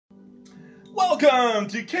Welcome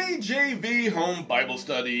to KJV Home Bible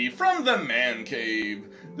Study from the Man Cave.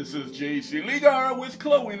 This is JC Ligar with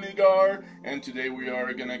Chloe Ligar, and today we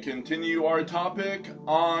are going to continue our topic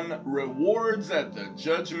on rewards at the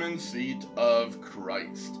judgment seat of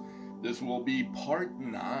Christ. This will be part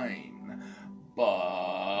 9.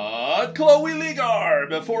 But, Chloe Ligar,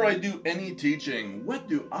 before I do any teaching, what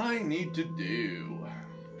do I need to do?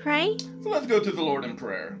 Pray. So let's go to the Lord in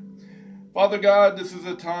prayer. Father God, this is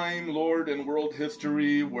a time, Lord, in world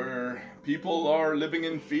history where people are living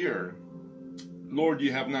in fear. Lord,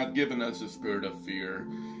 you have not given us a spirit of fear.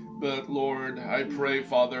 But, Lord, I pray,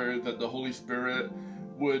 Father, that the Holy Spirit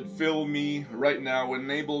would fill me right now,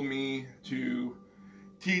 enable me to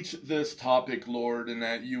teach this topic, Lord, and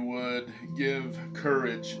that you would give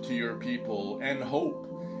courage to your people and hope,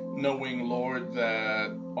 knowing, Lord,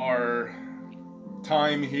 that our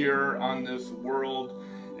time here on this world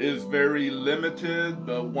is very limited,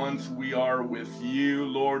 but once we are with you,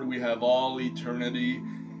 Lord, we have all eternity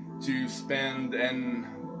to spend, and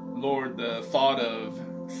Lord, the thought of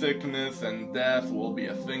sickness and death will be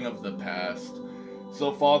a thing of the past.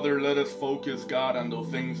 So, Father, let us focus, God, on those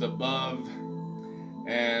things above,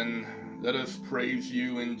 and let us praise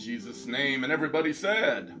you in Jesus' name. And everybody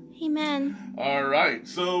said, Amen. All right,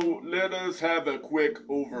 so let us have a quick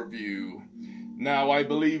overview. Now, I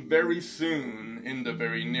believe very soon, in the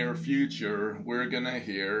very near future, we're going to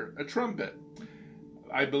hear a trumpet.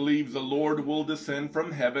 I believe the Lord will descend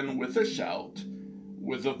from heaven with a shout,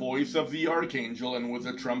 with the voice of the archangel, and with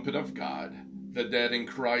the trumpet of God. The dead in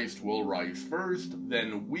Christ will rise first,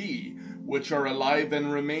 then we, which are alive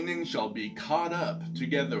and remaining, shall be caught up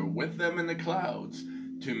together with them in the clouds,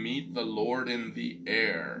 to meet the Lord in the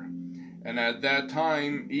air. And at that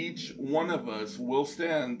time, each one of us will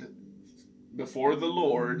stand before the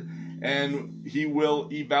Lord, and he will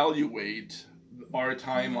evaluate our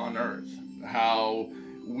time on earth, how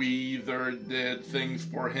we either did things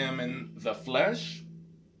for him in the flesh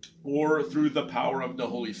or through the power of the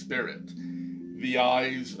Holy Spirit. The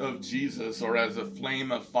eyes of Jesus are as a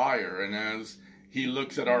flame of fire, and as he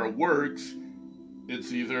looks at our works,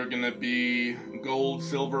 it's either going to be gold,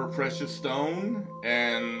 silver, precious stone,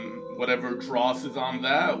 and whatever dross is on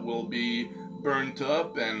that will be burnt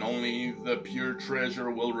up, and only the pure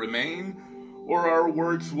treasure will remain, or our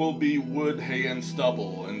works will be wood, hay, and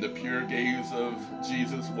stubble, and the pure gaze of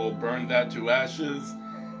Jesus will burn that to ashes.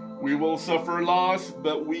 We will suffer loss,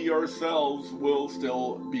 but we ourselves will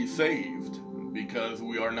still be saved, because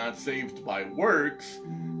we are not saved by works,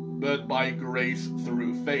 but by grace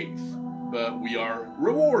through faith. But we are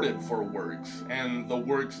rewarded for works, and the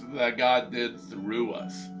works that God did through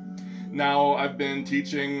us. Now, I've been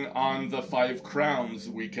teaching on the 5 crowns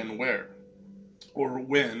we can wear, or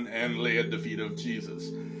win, and lay at the feet of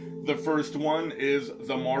Jesus. The first one is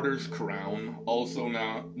the martyr's crown, also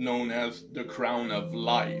now known as the crown of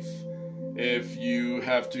life. If you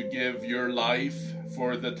have to give your life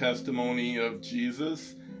for the testimony of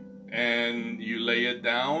Jesus, and you lay it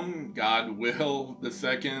down, God will, the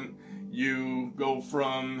second you go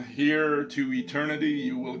from here to eternity,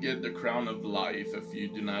 you will get the crown of life if you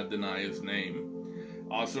do not deny his name.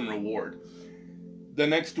 Awesome reward. The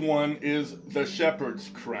next one is the shepherd's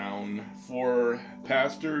crown for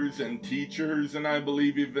pastors and teachers, and I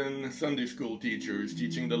believe even Sunday school teachers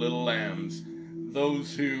teaching the little lambs.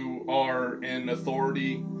 Those who are in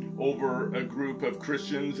authority over a group of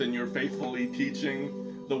Christians and you're faithfully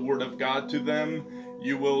teaching the word of God to them,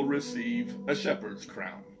 you will receive a shepherd's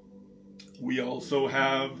crown. We also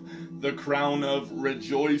have the crown of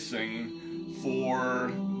rejoicing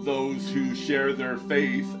for those who share their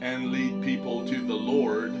faith and lead people to the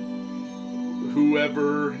Lord.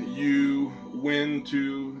 Whoever you win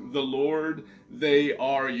to the Lord, they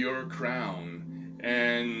are your crown.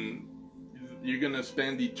 And you're going to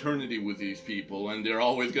spend eternity with these people, and they're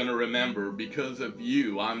always going to remember, because of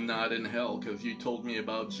you, I'm not in hell, because you told me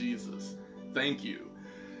about Jesus. Thank you.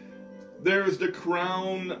 There's the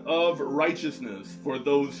crown of righteousness for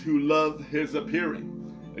those who love his appearing.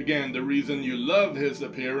 Again, the reason you love his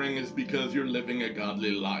appearing is because you're living a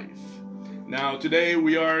godly life. Now, today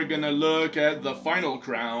we are going to look at the final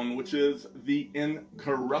crown, which is the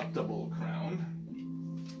incorruptible crown.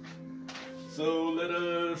 So let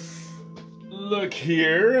us look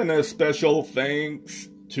here, and a special thanks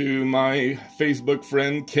to my Facebook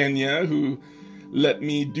friend Kenya, who let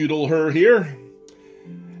me doodle her here.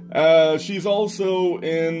 She's also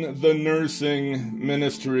in the nursing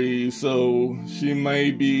ministry, so she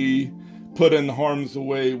may be put in harm's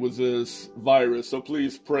way with this virus. So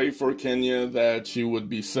please pray for Kenya that she would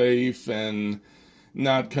be safe and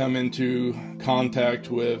not come into contact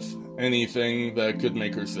with anything that could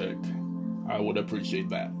make her sick. I would appreciate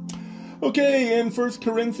that. Okay, in 1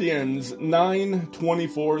 Corinthians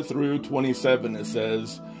 9:24 through 27, it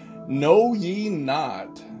says, "Know ye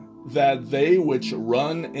not that they which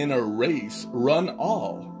run in a race run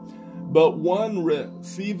all, but one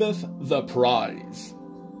receiveth the prize?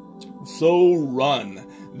 So run,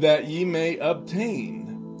 that ye may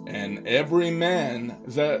obtain. And every man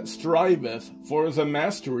that striveth for the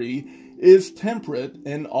mastery is temperate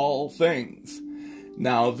in all things.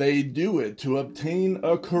 Now they do it to obtain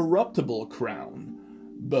a corruptible crown,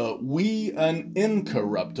 but we an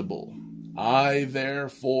incorruptible. I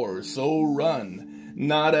therefore so run,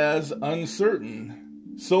 not as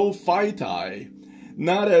uncertain, so fight I,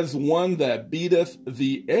 not as one that beateth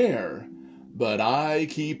the air, but I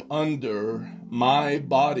keep under my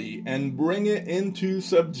body and bring it into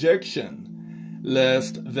subjection,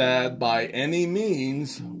 lest that by any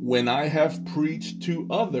means, when I have preached to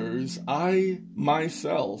others, I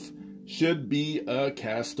myself should be a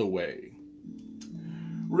castaway."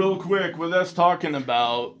 Real quick, what that's talking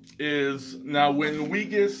about is, now when we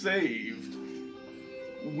get saved,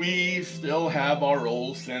 we still have our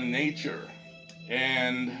old sin nature.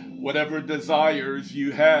 And whatever desires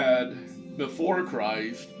you had before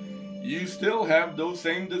Christ, you still have those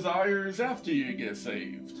same desires after you get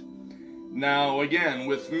saved. Now again,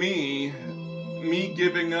 with me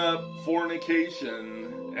giving up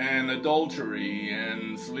fornication and adultery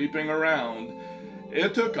and sleeping around,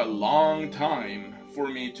 it took a long time for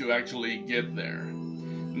me to actually get there.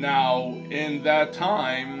 Now, in that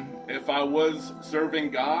time, if I was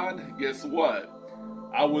serving God, guess what?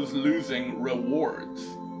 I was losing rewards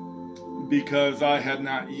because I had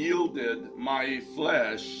not yielded my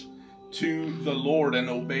flesh to the Lord and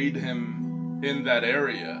obeyed Him in that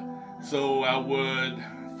area. So I would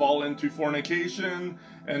fall into fornication,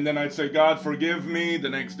 and then I'd say, "God, forgive me." The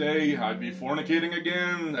next day, I'd be fornicating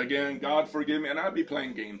again, "God, forgive me," and I'd be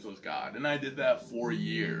playing games with God. And I did that for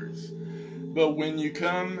years. But when you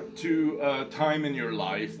come to a time in your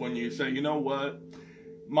life when you say, "You know what?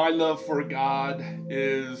 My love for God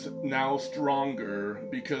is now stronger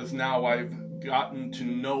because now I've gotten to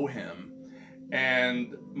know Him,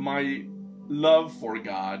 and my love for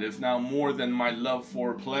God is now more than my love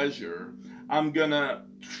for pleasure. I'm gonna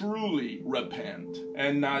truly repent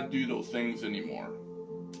and not do those things anymore."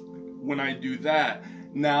 When I do that,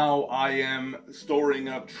 now I am storing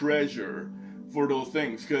up treasure for those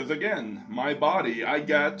things. Because again, my body, I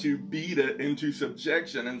got to beat it into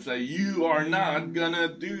subjection and say, "You are not gonna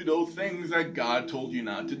do those things that God told you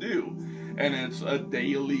not to do." And it's a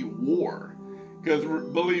daily war. Because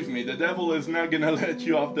believe me, the devil is not going to let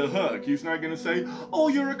you off the hook. He's not going to say, "Oh,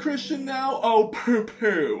 you're a Christian now? Oh,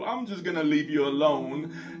 poo-poo. I'm just going to leave you alone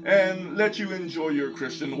and let you enjoy your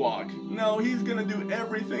Christian walk." No, he's going to do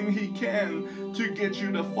everything he can to get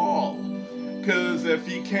you to fall. Because if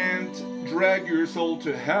he can't drag your soul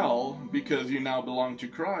to hell because you now belong to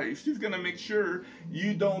Christ, he's going to make sure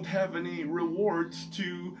you don't have any rewards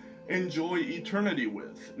to enjoy eternity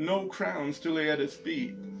with. No crowns to lay at his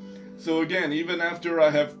feet. So again, even after I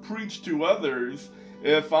have preached to others,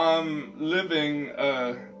 if I'm living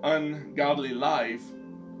an ungodly life,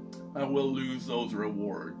 I will lose those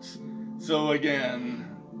rewards. So again,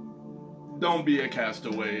 don't be a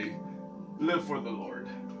castaway. Live for the Lord.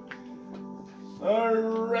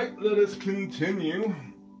 Alright, let us continue.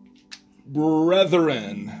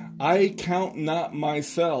 "Brethren, I count not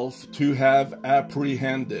myself to have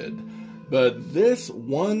apprehended, but this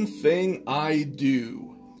one thing I do,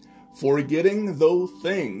 forgetting those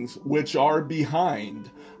things which are behind,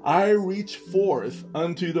 I reach forth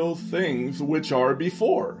unto those things which are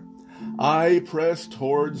before. I press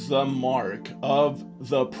towards the mark of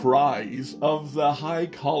the prize of the high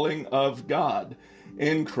calling of God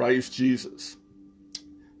in Christ Jesus."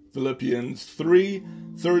 Philippians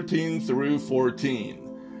 3:13 through 14.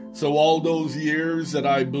 So all those years that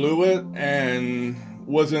I blew it and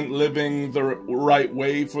wasn't living the right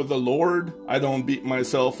way for the Lord, I don't beat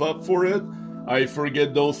myself up for it. I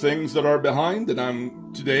forget those things that are behind,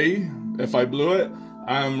 and today, if I blew it,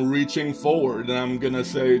 I'm reaching forward, and I'm going to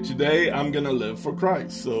say, today, I'm going to live for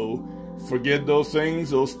Christ. So forget those things,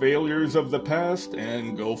 those failures of the past,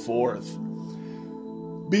 and go forth.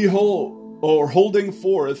 Behold, or holding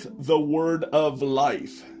forth the word of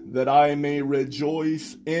life, that I may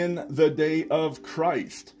rejoice in the day of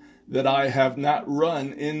Christ, that I have not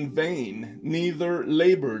run in vain, neither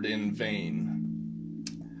labored in vain.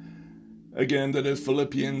 Again, that is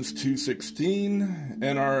Philippians 2:16,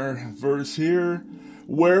 and our verse here,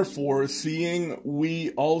 "Wherefore, seeing we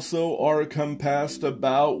also are compassed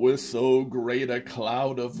about with so great a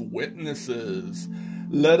cloud of witnesses,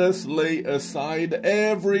 let us lay aside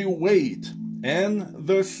every weight and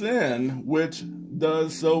the sin which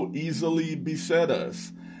does so easily beset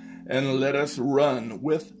us, and let us run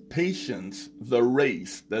with patience the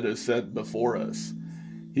race that is set before us.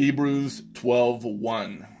 Hebrews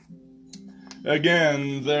 12:1.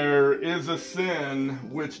 Again, there is a sin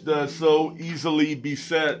which does so easily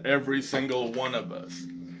beset every single one of us.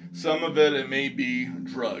 Some of it may be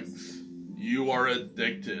drugs. You are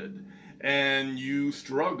addicted, and you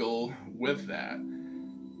struggle with that.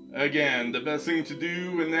 Again, the best thing to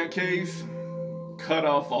do in that case, cut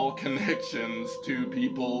off all connections to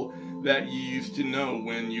people that you used to know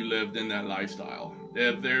when you lived in that lifestyle.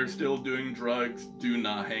 If they're still doing drugs, do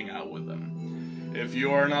not hang out with them. If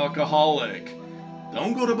you are an alcoholic,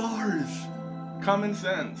 don't go to bars. Common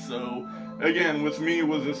sense. So, again, with me, it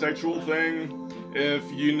was a sexual thing. If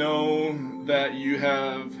you know that you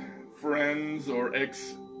have friends or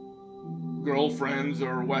ex-girlfriends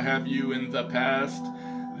or what have you in the past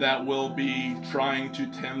that will be trying to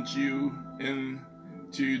tempt you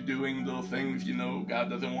into doing those things you know God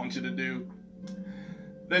doesn't want you to do,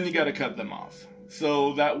 then you got to cut them off.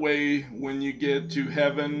 So that way, when you get to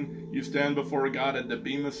heaven, you stand before God at the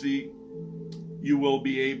Bema seat, you will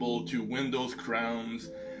be able to win those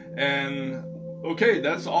crowns. And, okay,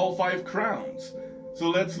 that's all 5 crowns. So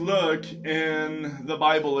let's look in the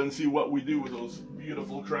Bible and see what we do with those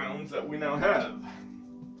beautiful crowns that we now have.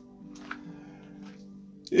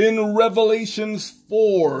 In Revelations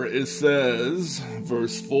 4, it says,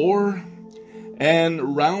 verse 4,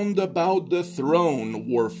 "And round about the throne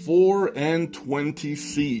were 24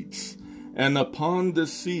 seats, and upon the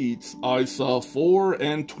seats I saw 24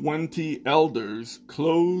 elders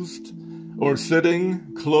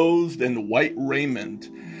sitting clothed in white raiment,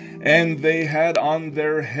 and they had on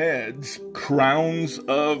their heads crowns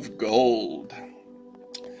of gold."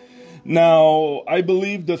 Now, I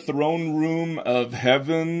believe the throne room of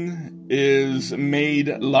heaven is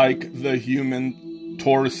made like the human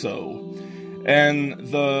torso. And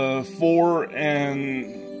the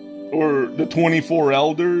 24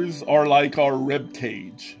 elders are like our rib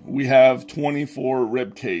cage. We have 24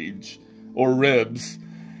 rib cage or ribs.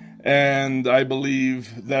 And I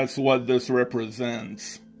believe that's what this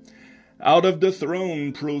represents. Out of the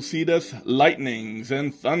throne proceedeth lightnings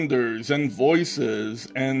and thunders and voices,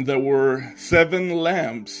 and there were 7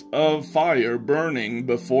 lamps of fire burning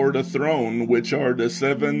before the throne, which are the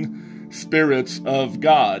 7 spirits of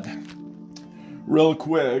God. Real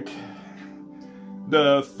quick,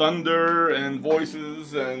 the thunder and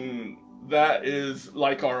voices, and that is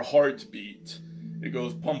like our heartbeat. It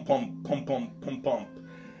goes pump, pump, pump, pump, pump, pump.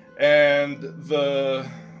 And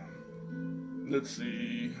let's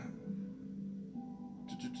see.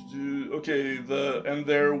 Okay, and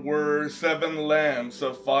there were 7 lamps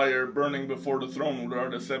of fire burning before the throne, which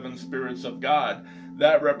are the 7 spirits of God.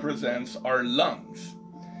 That represents our lungs.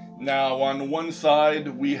 Now, on one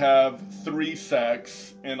side, we have 3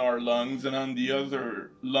 sacs in our lungs, and on the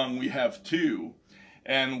other lung, we have 2.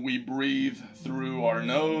 And we breathe through our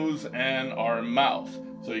nose and our mouth.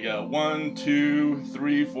 So you got 1, 2,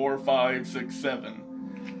 3, 4, 5, 6, 7.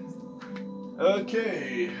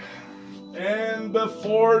 Okay. And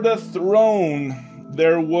before the throne,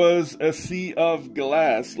 there was a sea of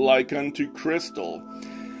glass like unto crystal.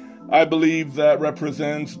 I believe that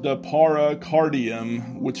represents the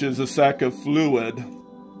pericardium, which is a sac of fluid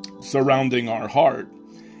surrounding our heart.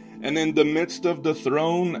 And in the midst of the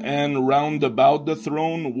throne and round about the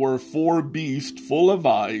throne were 4 beasts full of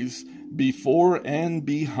eyes before and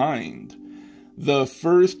behind. The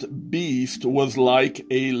first beast was like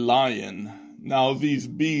a lion. Now, these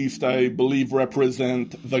beasts, I believe,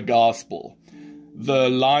 represent the gospel. The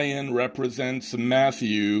lion represents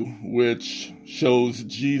Matthew, which shows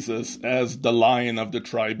Jesus as the Lion of the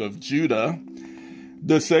tribe of Judah.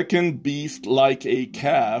 The second beast, like a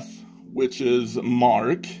calf, which is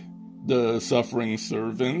Mark, the suffering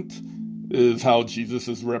servant, is how Jesus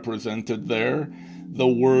is represented there. The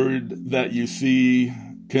word that you see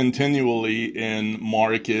continually in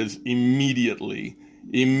Mark is immediately.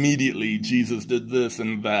 Immediately, Jesus did this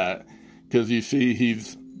and that, because you see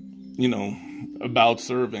he's, about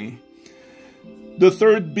serving. The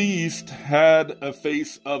third beast had a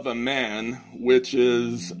face of a man, which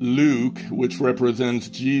is Luke, which represents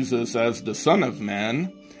Jesus as the Son of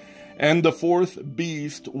Man. And the fourth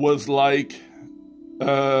beast was like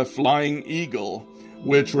a flying eagle,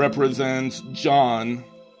 which represents John,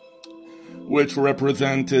 which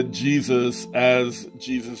represented Jesus as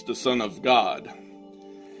Jesus, the Son of God.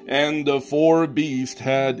 And the 4 beasts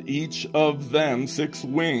had each of them 6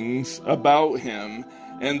 wings about him,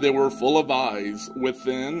 and they were full of eyes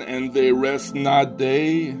within, and they rest not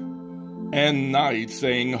day and night,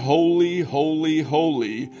 saying, Holy, holy,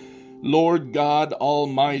 holy, Lord God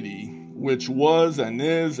Almighty, which was and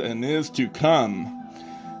is to come.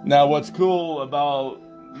 Now, what's cool about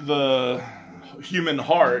the human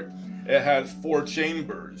heart, it has 4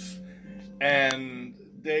 chambers, and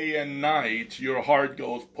day and night, your heart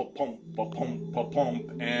goes pa-pump, pa-pump,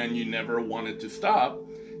 pa-pump, and you never want it to stop,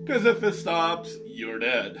 because if it stops, you're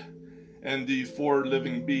dead. And these 4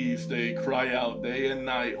 living beasts, they cry out day and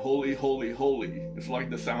night, holy, holy, holy. It's like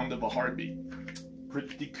the sound of a heartbeat.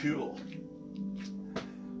 Pretty cool.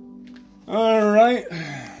 All right.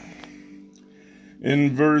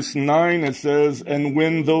 In verse 9 it says, And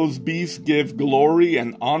when those beasts give glory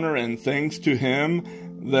and honor and thanks to him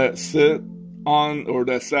that sat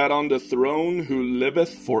on the throne, who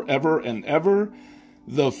liveth forever and ever,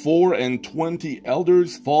 the 24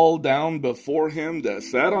 elders fall down before him that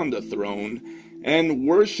sat on the throne, and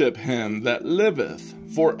worship him that liveth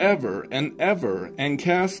forever and ever, and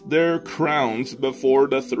cast their crowns before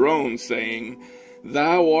the throne, saying,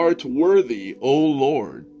 Thou art worthy, O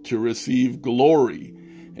Lord, to receive glory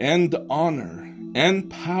and honor and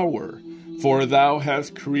power, for thou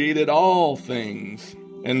hast created all things,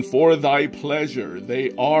 and for thy pleasure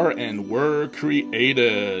they are and were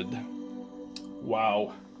created.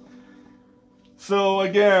 Wow. So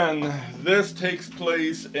again, this takes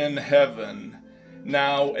place in heaven.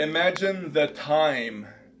 Now imagine the time,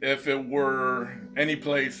 if it were any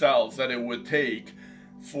place else, that it would take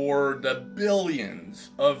for the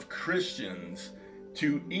billions of Christians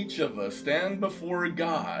to each of us stand before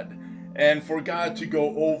God, and for God to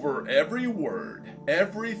go over every word,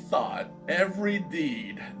 every thought, every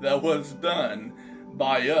deed that was done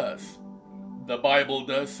by us. The Bible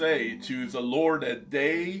does say, to the Lord a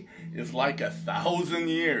day is like 1,000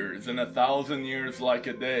 years, and 1,000 years like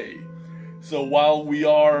a day. So while we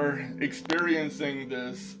are experiencing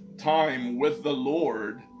this time with the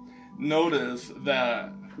Lord, notice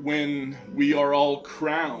that when we are all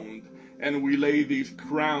crowned and we lay these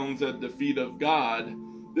crowns at the feet of God,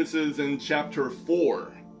 this is in chapter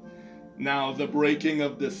 4. Now the breaking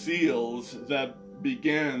of the seals that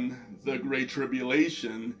begin the Great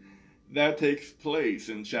Tribulation, that takes place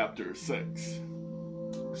in chapter 6.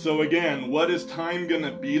 So again, what is time going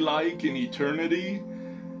to be like in eternity?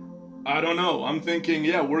 I don't know. I'm thinking,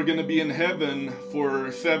 yeah, we're going to be in heaven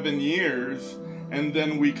for 7 years, and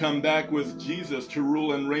then we come back with Jesus to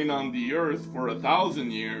rule and reign on the earth for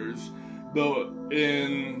 1,000 years. But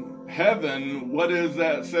in heaven, what is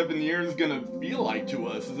that 7 years going to feel like to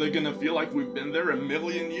us? Is it going to feel like we've been there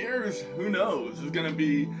 1,000,000 years? Who knows? It's going to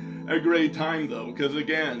be a great time though, because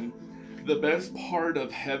again, the best part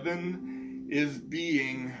of heaven is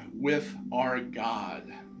being with our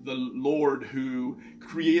God, the Lord who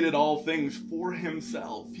created all things for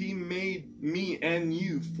himself. He made me and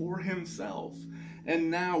you for himself.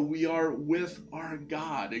 And now we are with our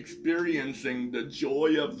God, experiencing the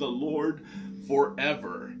joy of the Lord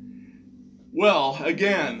forever. Well,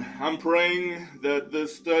 again, I'm praying that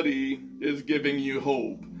this study is giving you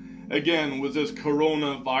hope. Again, with this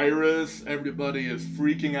coronavirus, everybody is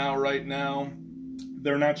freaking out right now.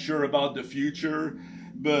 They're not sure about the future,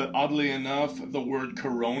 but oddly enough, the word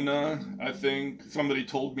corona, I think somebody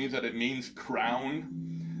told me that it means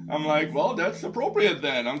crown. I'm like, well, that's appropriate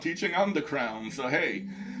then. I'm teaching on the crown, so hey.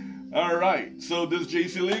 All right, so this is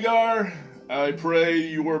J.C. Ligar. I pray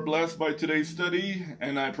you were blessed by today's study,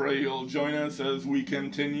 and I pray you'll join us as we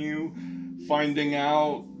continue finding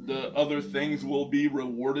out the other things we'll be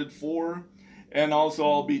rewarded for. And also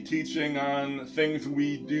I'll be teaching on things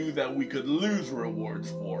we do that we could lose rewards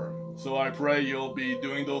for. So I pray you'll be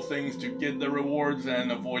doing those things to get the rewards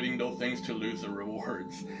and avoiding those things to lose the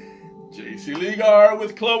rewards. J.C. Ligar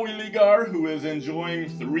with Chloe Ligar, who is enjoying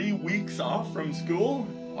 3 weeks off from school.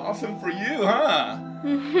 Awesome for you, huh?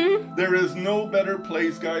 Mm-hmm. There is no better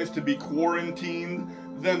place, guys, to be quarantined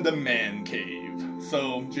than the man cave.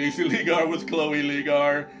 So, J.C. Ligar with Chloe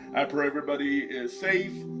Ligar. I pray everybody is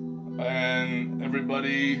safe and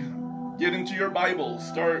everybody get into your Bibles.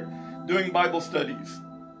 Start doing Bible studies.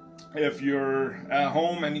 If you're at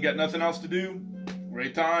home and you got nothing else to do,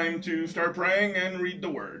 great time to start praying and read the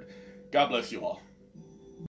Word. God bless you all.